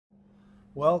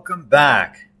Welcome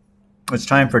back. It's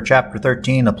time for Chapter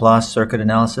 13, Laplace Circuit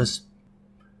Analysis.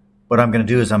 What I'm going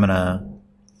to do is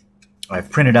I've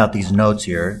printed out these notes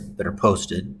here that are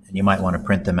posted, and you might want to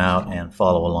print them out and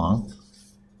follow along.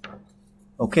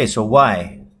 Okay, so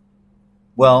why?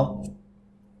 Well,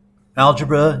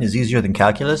 algebra is easier than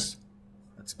calculus.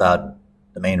 That's about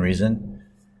the main reason.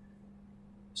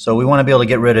 So we want to be able to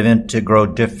get rid of integral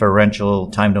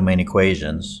differential time domain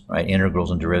equations, right?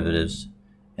 Integrals and derivatives,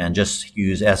 and just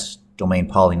use S-domain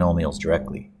polynomials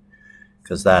directly,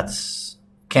 because that's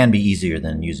can be easier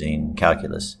than using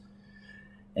calculus.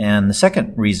 And the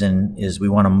second reason is we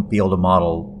want to be able to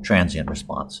model transient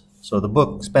response. So the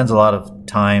book spends a lot of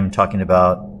time talking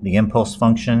about the impulse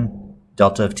function,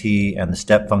 delta of t, and the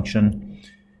step function,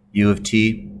 u of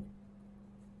t.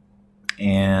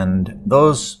 And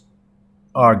those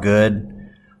are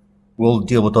good. We'll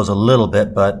deal with those a little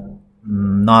bit, but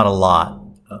not a lot.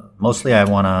 Mostly I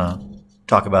want to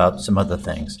talk about some other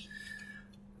things.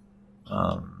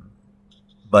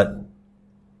 But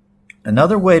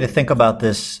another way to think about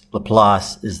this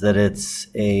Laplace is that it's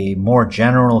a more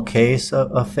general case of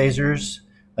phasors.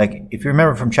 Like if you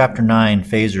remember from chapter 9,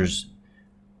 phasors,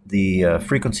 the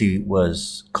frequency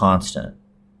was constant,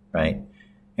 right?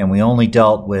 And we only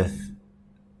dealt with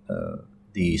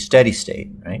the steady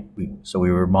state, right? So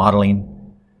we were modeling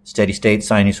steady state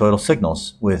sinusoidal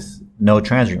signals with no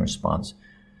transient response.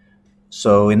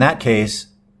 So in that case,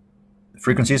 the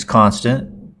frequency is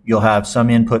constant. You'll have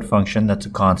some input function that's a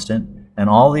constant, and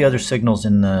all the other signals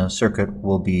in the circuit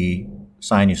will be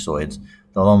sinusoids.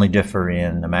 They'll only differ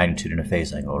in the magnitude and a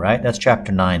phase angle, right? That's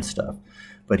chapter 9 stuff.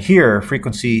 But here,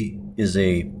 frequency is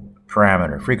a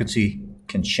parameter. Frequency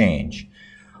can change.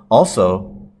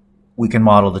 Also, we can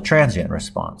model the transient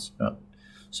response.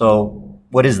 So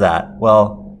what is that?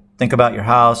 Well, think about your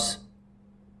house.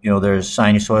 You know, there's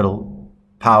sinusoidal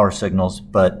power signals,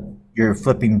 but you're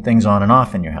flipping things on and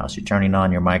off in your house. You're turning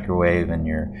on your microwave, and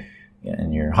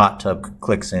your hot tub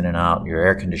clicks in and out, your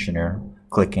air conditioner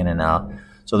click in and out.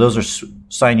 So those are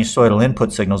sinusoidal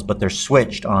input signals, but they're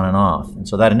switched on and off. And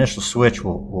so that initial switch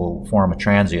will form a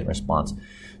transient response.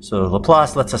 So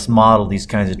Laplace lets us model these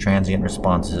kinds of transient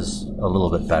responses a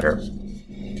little bit better.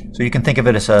 So you can think of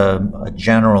it as a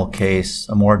general case,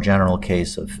 a more general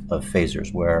case of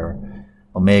phasors, where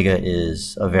omega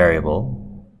is a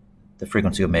variable, the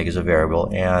frequency omega is a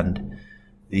variable, and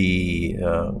we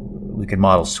can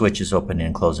model switches opening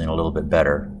and closing a little bit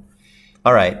better.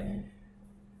 All right.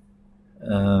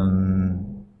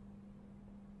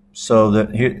 So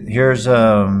here's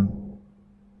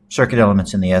circuit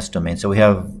elements in the S domain. So we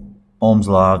have Ohm's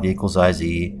law, V equals IZ.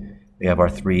 We have our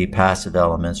three passive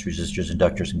elements, resistors,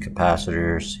 inductors, and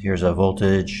capacitors. Here's a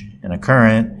voltage and a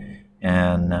current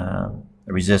and a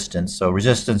resistance. So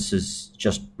resistance is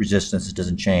just resistance. It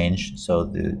doesn't change.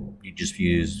 So you just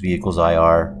use V equals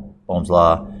IR, Ohm's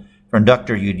law. For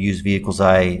inductor, you'd use V equals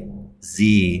IZ,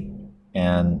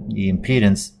 and the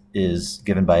impedance is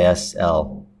given by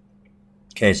SL.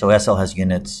 Okay, so SL has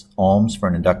units ohms for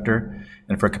an inductor,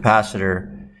 and for a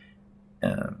capacitor,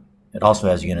 it also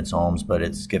has units ohms, but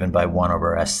it's given by 1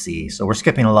 over SC. So we're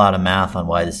skipping a lot of math on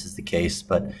why this is the case,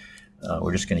 but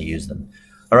we're just going to use them.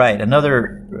 All right,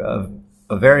 another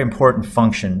a very important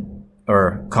function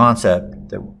or concept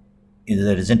that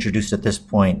is introduced at this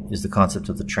point is the concept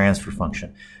of the transfer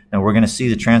function. Now we're going to see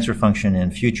the transfer function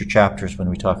in future chapters when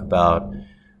we talk about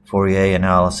Fourier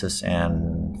analysis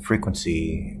and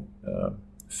frequency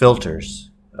filters.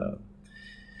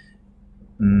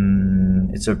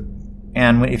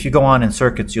 And if you go on in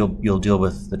circuits, you'll deal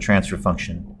with the transfer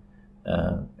function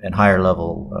and higher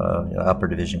level upper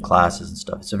division classes and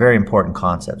stuff. It's a very important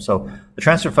concept. So the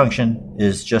transfer function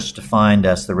is just defined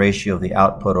as the ratio of the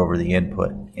output over the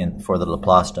input for the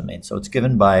Laplace domain. So it's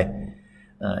given by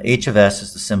h of s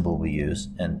is the symbol we use,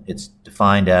 and it's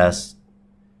defined as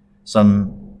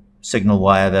some signal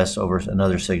y of s over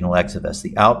another signal x of s,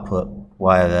 the output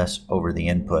y of s over the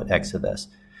input x of s.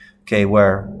 Okay,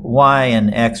 where y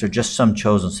and x are just some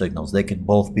chosen signals. They could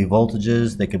both be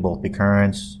voltages, they could both be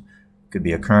currents, it could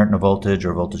be a current and a voltage,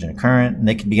 or a voltage and a current, and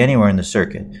they could be anywhere in the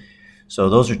circuit. So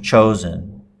those are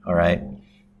chosen, all right?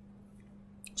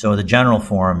 So the general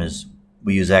form is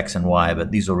we use x and y, but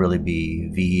these will really be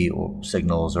v or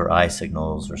signals or I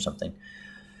signals or something.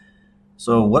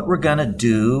 So what we're going to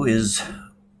do is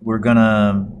we're going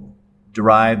to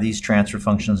derive these transfer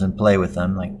functions and play with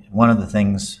them. Like one of the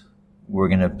things we're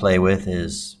going to play with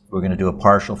is we're going to do a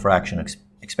partial fraction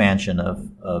expansion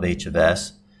of h of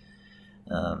s.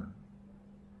 The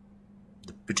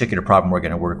particular problem we're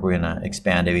going to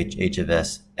expand h of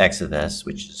s x of s,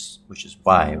 which is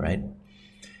y, right?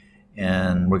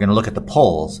 And we're going to look at the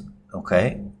poles.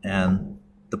 Okay, and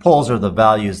the poles are the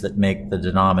values that make the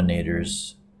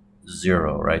denominators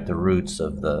 0, right? The roots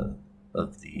of the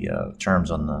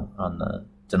terms on the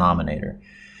denominator,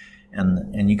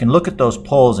 and you can look at those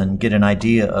poles and get an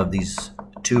idea of these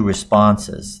two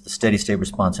responses: the steady state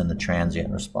response and the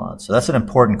transient response. So that's an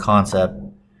important concept,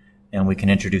 and we can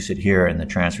introduce it here in the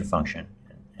transfer function,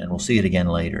 and we'll see it again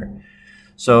later.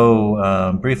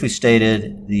 So briefly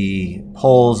stated, the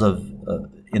poles of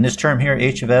in this term here,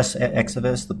 h of s, x of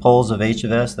s, the poles of h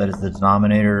of s, that is the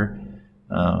denominator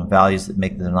values that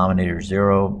make the denominator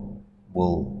 0,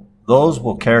 those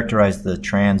will characterize the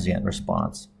transient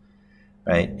response,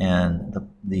 right? And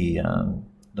the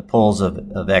poles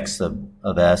of x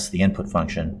of s, the input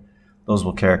function, those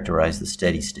will characterize the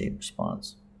steady state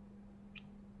response.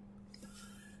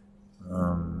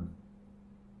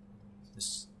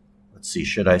 Let's see,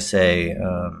 should I say,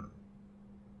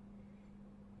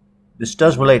 this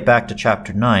does relate back to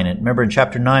Chapter 9. And remember, in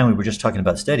Chapter 9, we were just talking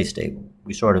about steady state.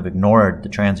 We sort of ignored the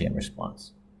transient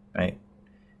response, right?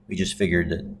 We just figured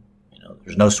that,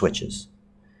 there's no switches.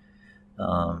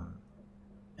 And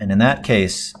in that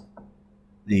case,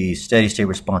 the steady state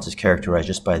response is characterized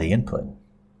just by the input,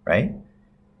 right?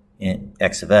 In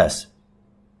x of s.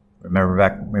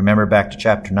 Remember back to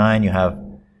Chapter 9, you have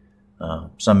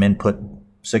some input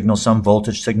signal, some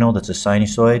voltage signal that's a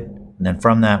sinusoid. And then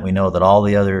from that, we know that all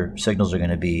the other signals are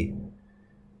going to be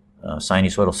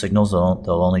sinusoidal signals.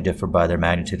 They'll only differ by their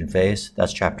magnitude and phase.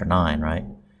 That's Chapter 9, right?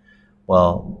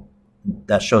 Well,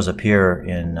 that shows up here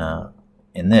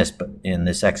in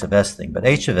this x of s thing. But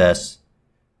h of s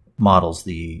models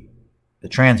the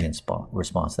transient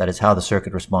response. That is how the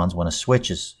circuit responds when a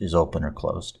switch is open or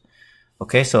closed.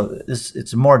 Okay, so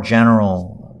it's a more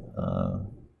general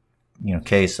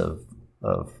case of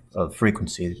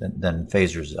frequency than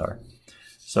phasors are.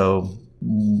 So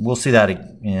we'll see that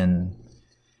in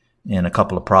a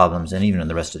couple of problems, and even in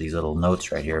the rest of these little notes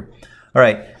right here. All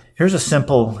right, here's a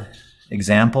simple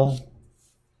example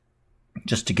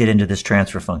just to get into this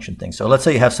transfer function thing. So let's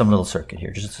say you have some little circuit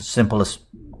here,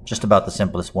 just about the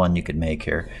simplest one you could make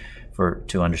here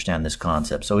to understand this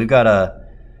concept. So we've got a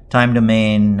time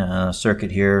domain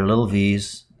circuit here, little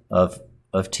v's of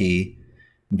t.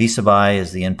 V sub I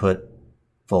is the input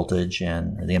voltage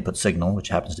or the input signal, which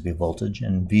happens to be voltage,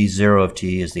 and V0 of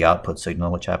t is the output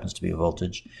signal, which happens to be a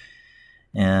voltage.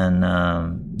 And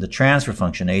the transfer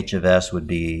function h of s would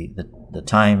be the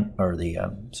time, or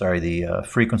the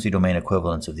frequency domain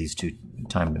equivalence of these two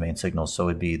time domain signals. So it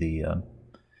would be the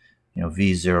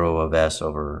V0 of s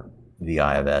over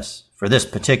Vi of s for this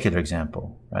particular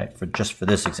example, right? For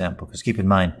this example, because keep in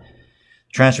mind,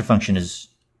 transfer function is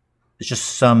just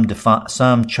some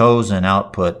chosen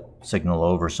output signal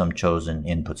over some chosen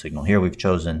input signal. Here we've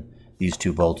chosen these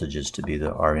two voltages to be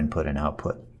our input and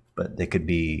output, but they could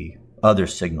be other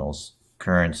signals,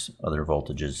 currents, other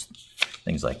voltages,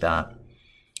 things like that.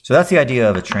 So that's the idea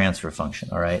of a transfer function,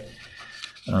 all right?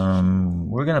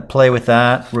 We're going to play with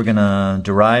that. We're going to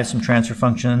derive some transfer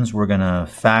functions. We're going to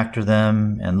factor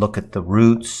them and look at the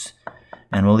roots,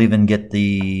 and we'll even get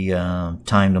the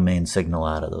time domain signal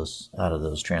out of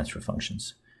those transfer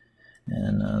functions.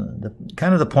 And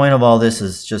the point of all this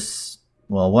is just,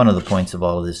 well, one of the points of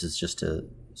all of this is just to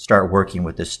start working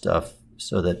with this stuff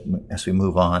so that as we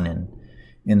move on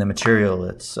in the material,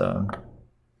 it's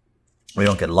we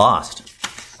don't get lost.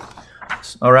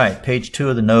 All right, page 2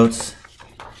 of the notes.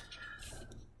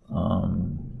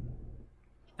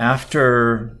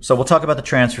 So we'll talk about the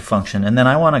transfer function, and then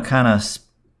I want to kind of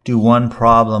do one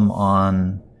problem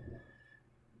on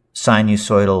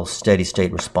sinusoidal steady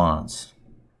state response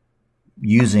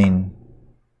using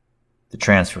the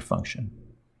transfer function.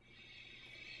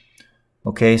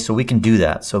 Okay, so we can do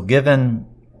that. So given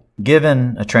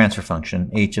a transfer function,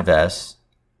 h of s,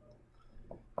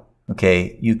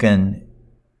 okay, you can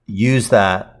use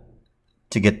that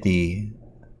to get the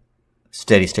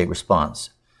steady state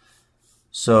response.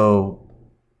 So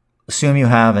assume you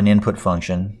have an input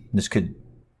function. This could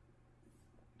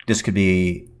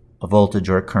be a voltage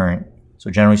or a current.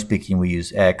 So generally speaking, we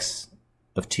use x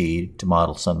of t to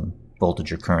model some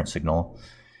voltage or current signal.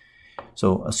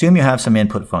 So assume you have some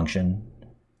input function.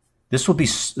 This will be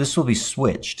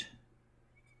switched.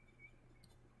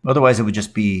 Otherwise, it would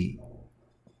just be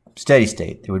steady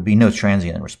state. There would be no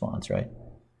transient response, right?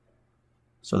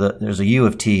 So there's a u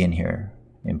of t in here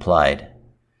implied.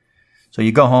 So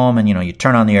you go home and you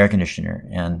turn on the air conditioner,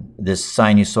 and this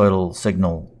sinusoidal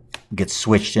signal gets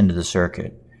switched into the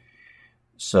circuit.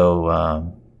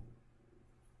 So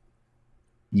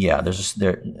yeah, it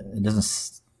doesn't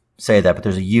say that, but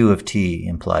there's a u of t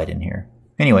implied in here.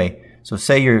 Anyway, so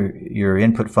say your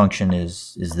input function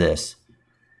is this.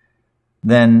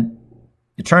 then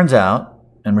it turns out,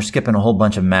 and we're skipping a whole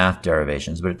bunch of math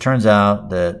derivations, but it turns out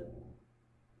that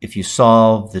if you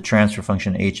solve the transfer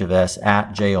function h of s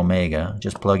at j omega,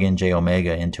 just plug in j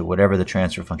omega into whatever the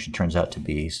transfer function turns out to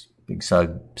be,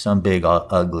 some big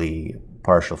ugly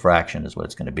partial fraction is what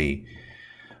it's going to be.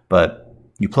 But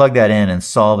you plug that in and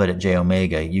solve it at j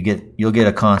omega, you'll get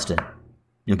a constant.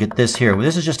 You'll get this here. Well,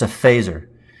 this is just a phasor.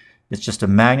 It's just a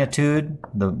magnitude.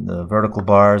 The vertical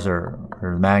bars are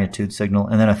the magnitude signal,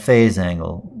 and then a phase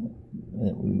angle.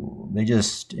 They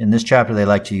just, in this chapter, they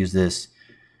like to use this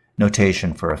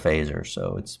notation for a phasor.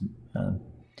 So it's the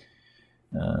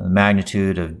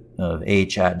magnitude of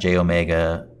h at j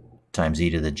omega times e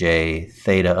to the j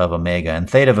theta of omega, and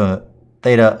theta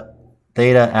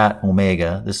at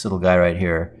omega, this little guy right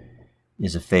here,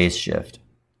 is a phase shift.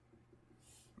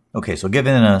 Okay, so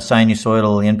given a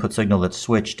sinusoidal input signal that's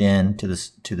switched in to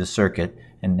the circuit,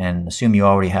 and assume you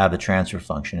already have the transfer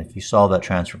function. If you solve that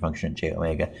transfer function at j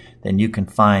omega, then you can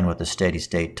find what the steady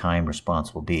state time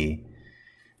response will be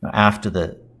after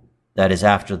the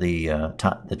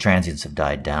transients have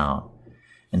died down,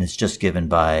 and it's just given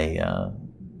by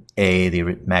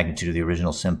the magnitude of the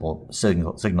original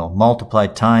signal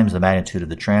multiplied times the magnitude of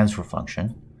the transfer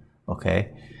function,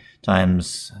 okay,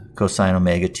 times cosine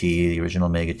omega t, the original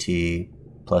omega t,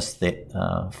 plus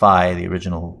the phi, the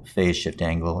original phase shift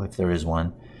angle, if there is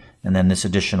one, and then this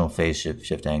additional phase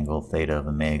shift angle, theta of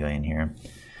omega in here.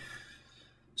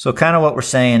 So kind of what we're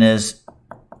saying is,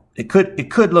 it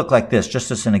could look like this,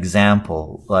 just as an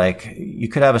example. Like, you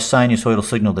could have a sinusoidal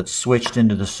signal that's switched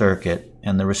into the circuit,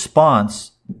 and the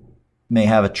response may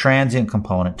have a transient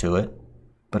component to it,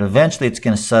 but eventually it's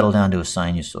going to settle down to a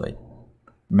sinusoid.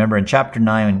 Remember, in Chapter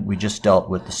 9, we just dealt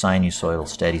with the sinusoidal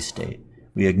steady state.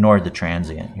 We ignored the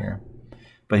transient here.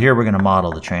 But here we're going to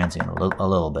model the transient a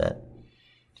little bit.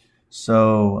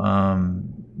 So,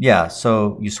 yeah,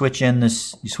 so you switch in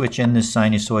this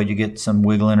sinusoid, you get some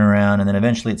wiggling around, and then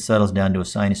eventually it settles down to a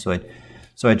sinusoid.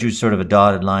 So I drew sort of a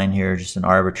dotted line here, just an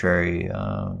arbitrary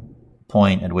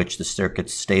point at which the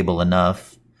circuit's stable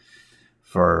enough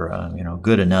for,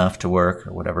 good enough to work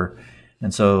or whatever.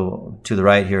 And so to the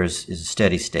right here is a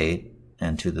steady state,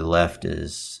 and to the left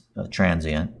is a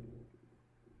transient.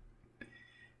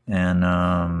 And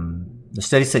the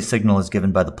steady state signal is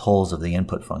given by the poles of the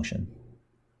input function.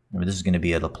 Remember, this is going to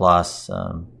be a Laplace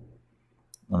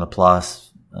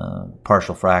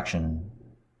partial fraction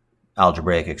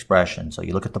algebraic expression. So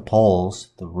you look at the poles,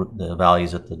 the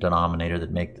values at the denominator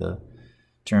that make the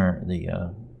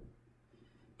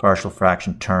partial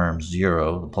fraction terms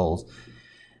 0, the poles,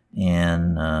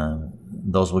 and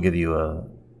those will give you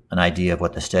an idea of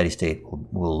what the steady state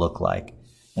will look like.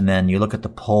 And then you look at the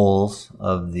poles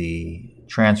of the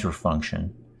transfer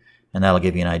function, and that'll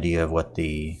give you an idea of what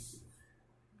the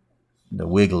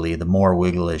more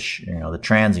wigglish, the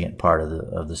transient part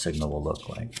of the signal will look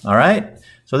like. All right.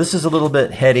 So this is a little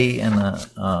bit heady, and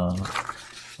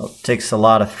it takes a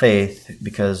lot of faith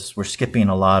because we're skipping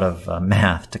a lot of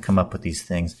math to come up with these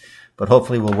things. But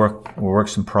hopefully we'll work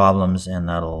some problems, and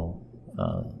that'll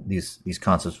these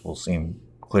concepts will seem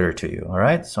clearer to you. All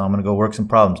right. So I'm going to go work some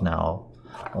problems now.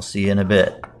 I'll see you in a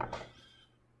bit.